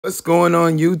What's going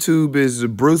on YouTube is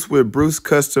Bruce with Bruce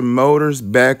Custom Motors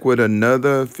back with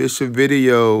another official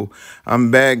video.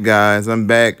 I'm back, guys. I'm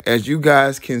back. As you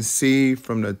guys can see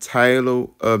from the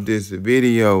title of this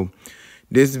video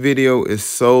is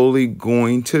solely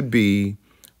going to be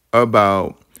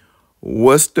about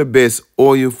what's the best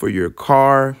oil for your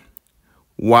car,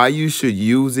 why you should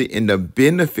use it, and the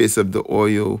benefits of the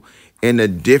oil and the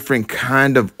different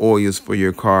kind of oils for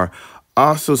your car.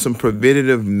 Also, some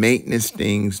preventative maintenance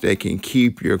things that can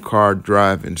keep your car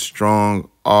driving strong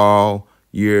all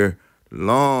year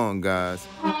long, guys.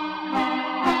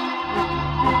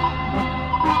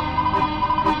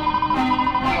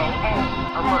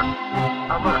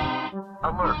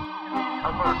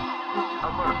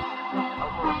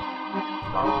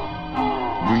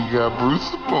 We got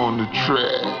Bruce up on the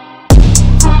track.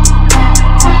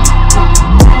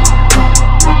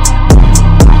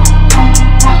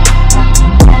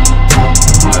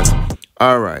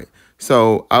 All right,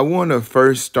 so I want to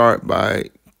first start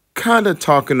by kind of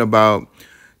talking about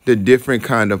the different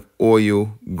kind of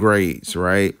oil grades,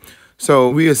 right?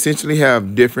 So we essentially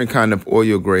have different kind of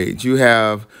oil grades. You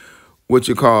have what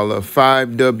you call a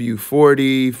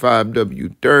 5W40,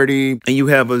 5W30, and you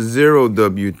have a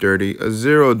 0W30, a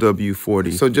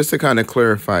 0W40. So just to kind of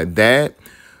clarify that,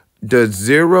 the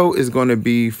 0 is going to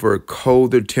be for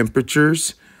colder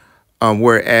temperatures,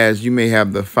 whereas you may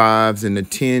have the 5s and the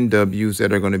 10Ws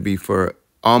that are going to be for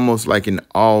almost like an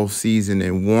all-season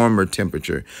and warmer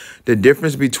temperature. The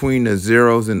difference between the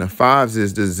 0s and the 5s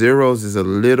is the 0s is a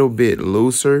little bit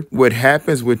looser. What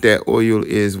happens with that oil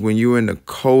is when you're in the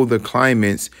colder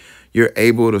climates, you're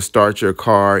able to start your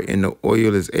car and the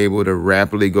oil is able to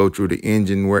rapidly go through the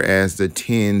engine, whereas the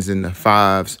 10s and the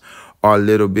 5s are a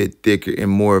little bit thicker and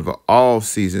more of an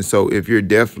all-season. So if you're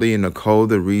definitely in a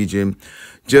colder region,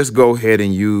 just go ahead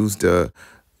and use the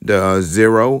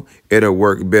 0. It'll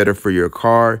work better for your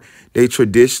car. They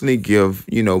traditionally give,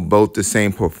 both the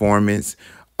same performance,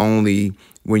 only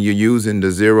when you're using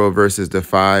the 0 versus the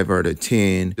 5 or the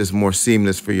 10, it's more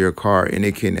seamless for your car and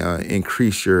it can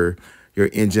increase your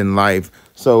engine life.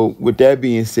 So with that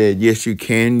being said, yes, you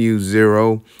can use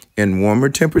 0 in warmer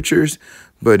temperatures,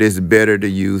 but it's better to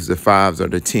use the 5s or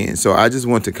the 10s. So I just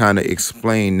want to kind of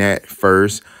explain that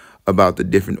first about the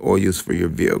different oils for your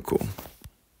vehicle.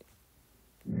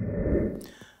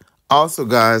 Also,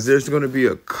 guys, there's going to be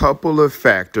a couple of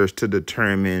factors to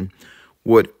determine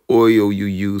what oil you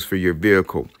use for your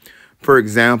vehicle. For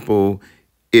example,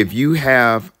 if you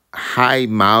have high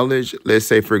mileage, let's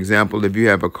say, for example, if you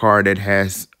have a car that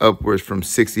has upwards from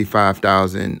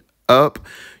 65,000 up,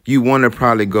 you want to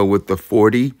probably go with the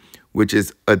 40, which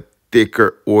is a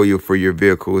thicker oil for your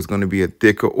vehicle. It's going to be a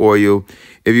thicker oil.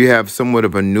 If you have somewhat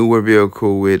of a newer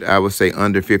vehicle with, I would say,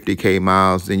 under 50K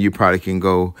miles, then you probably can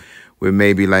go with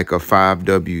maybe like a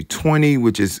 5W20,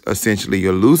 which is essentially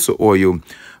your looser oil.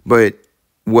 But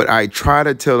what I try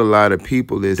to tell a lot of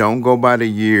people is don't go by the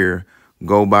year,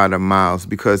 go by the miles,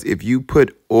 because if you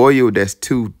put oil that's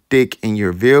too thick in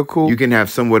your vehicle, you can have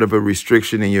somewhat of a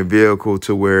restriction in your vehicle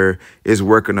to where it's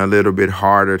working a little bit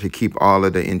harder to keep all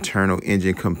of the internal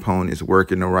engine components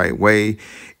working the right way.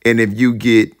 And if you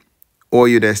get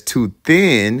oil that's too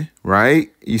thin, right,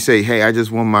 you say, hey, I just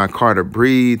want my car to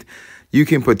breathe, you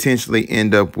can potentially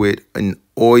end up with an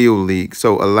oil leak.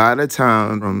 So a lot of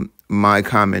time, from my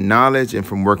common knowledge and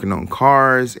from working on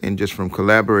cars and just from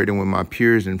collaborating with my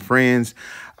peers and friends,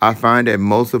 I find that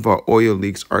most of our oil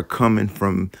leaks are coming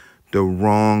from the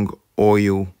wrong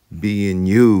oil being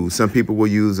used. Some people will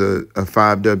use a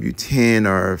 5W10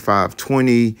 or a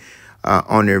 520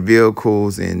 on their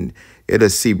vehicles, and it'll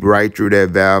seep right through that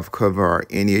valve cover or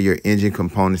any of your engine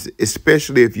components,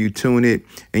 especially if you tune it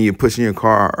and you're pushing your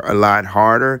car a lot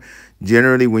harder.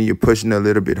 Generally, when you're pushing a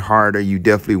little bit harder, you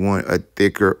definitely want a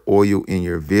thicker oil in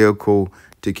your vehicle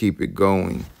to keep it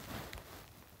going.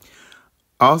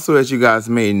 Also, as you guys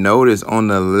may notice, on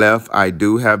the left, I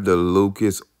do have the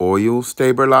Lucas oil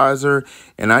stabilizer,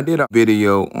 and I did a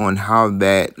video on how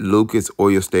that Lucas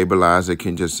oil stabilizer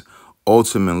can just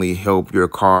ultimately help your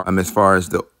car as far as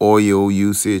the oil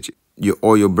usage, your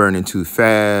oil burning too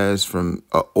fast, from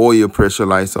oil pressure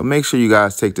light. So make sure you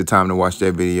guys take the time to watch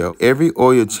that video. Every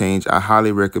oil change, I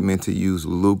highly recommend to use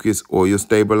Lucas oil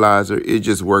stabilizer. It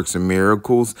just works in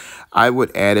miracles. I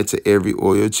would add it to every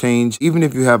oil change. Even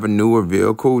if you have a newer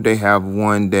vehicle, they have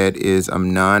one that is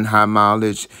non-high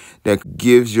mileage that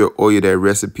gives your oil that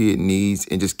recipe it needs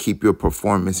and just keep your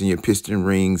performance and your piston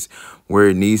rings where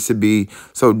it needs to be.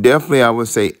 So definitely I would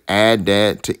say add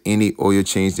that to any oil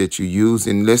change that you use.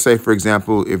 And let's say, for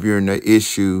example, if you're in an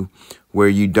issue where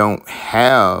you don't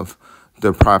have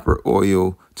the proper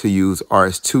oil to use, or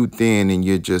it's too thin and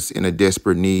you're just in a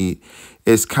desperate need.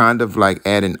 It's kind of like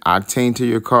adding octane to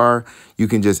your car. You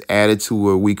can just add it to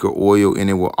a weaker oil and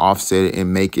it will offset it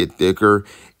and make it thicker.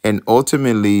 And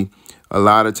ultimately, a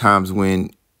lot of times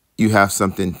when you have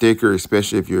something thicker,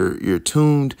 especially if you're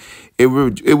tuned, it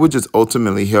would just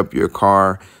ultimately help your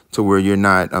car to where you're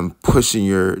not pushing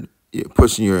your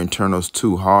internals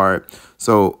too hard.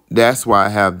 So that's why I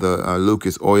have the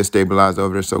Lucas oil stabilizer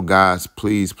over there. So guys,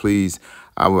 please,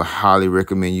 I would highly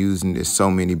recommend using this.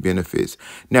 So many benefits.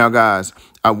 Now, guys,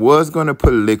 I was going to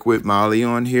put liquid moly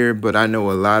on here, but I know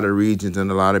a lot of regions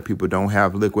and a lot of people don't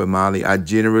have liquid moly. I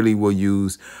generally will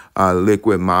use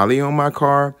liquid moly on my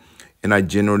car, and I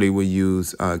generally will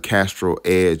use Castrol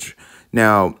Edge.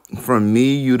 Now, from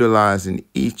me utilizing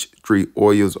each 3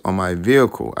 oils on my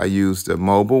vehicle, I used the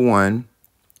Mobile One,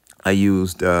 I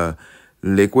used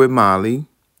liquid moly,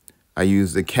 I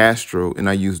used the Castrol, and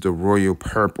I used the Royal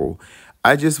Purple.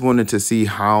 I just wanted to see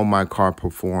how my car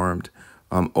performed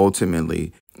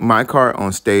ultimately. My car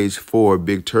on stage 4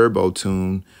 big turbo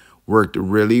tune worked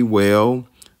really well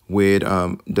with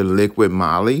the liquid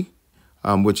moly,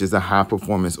 which is a high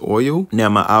performance oil. Now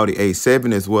my Audi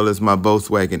A7 as well as my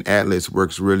Volkswagen Atlas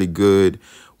works really good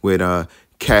with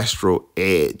Castrol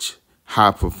Edge,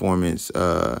 high performance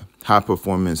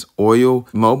oil.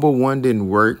 Mobile One didn't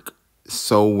work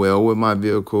so well with my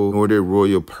vehicle, nor did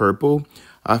Royal Purple.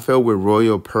 I felt with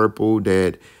Royal Purple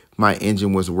that my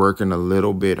engine was working a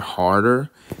little bit harder.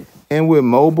 And with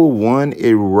Mobile One,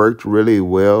 it worked really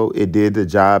well. It did the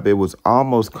job. It was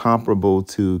almost comparable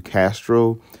to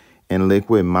Castrol and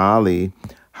liquid moly.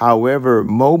 However,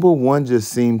 Mobile One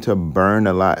just seemed to burn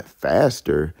a lot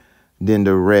faster than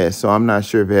the rest. So I'm not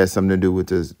sure if it has something to do with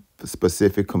the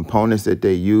specific components that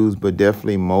they use, but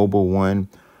definitely Mobile One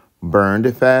burned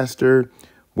it faster,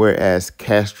 whereas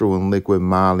Castrol and liquid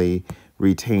moly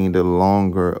retained a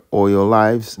longer oil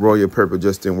lives. Royal Purple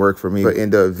just didn't work for me. But in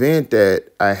the event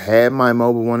that I had my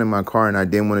Mobile One in my car and I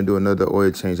didn't want to do another oil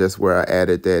change, that's where I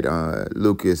added that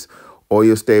Lucas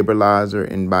oil stabilizer,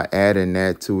 and by adding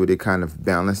that to it, it kind of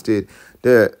balanced it.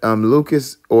 The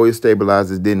Lucas oil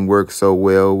stabilizers didn't work so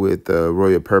well with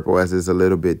Royal Purple as it's a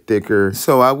little bit thicker.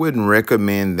 So I wouldn't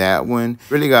recommend that one.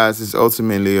 Really, guys, it's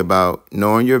ultimately about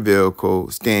knowing your vehicle,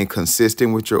 staying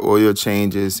consistent with your oil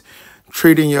changes,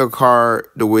 treating your car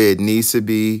the way it needs to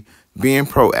be, being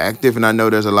proactive. And I know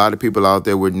there's a lot of people out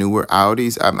there with newer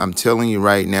Audis. I'm telling you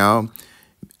right now,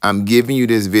 I'm giving you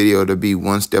this video to be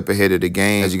one step ahead of the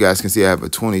game. As you guys can see, I have a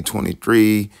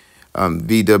 2023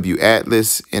 VW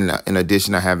Atlas. In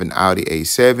addition, I have an Audi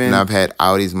A7. And I've had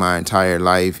Audis my entire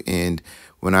life. And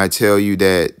when I tell you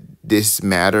that this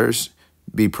matters,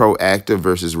 be proactive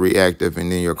versus reactive,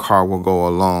 and then your car will go a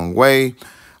long way.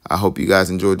 I hope you guys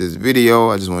enjoyed this video.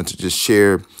 I just wanted to just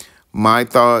share my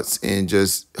thoughts and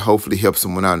just hopefully help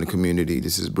someone out in the community.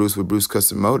 This is Bruce with Bruce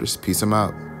Custom Motors. Peace, I'm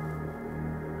out.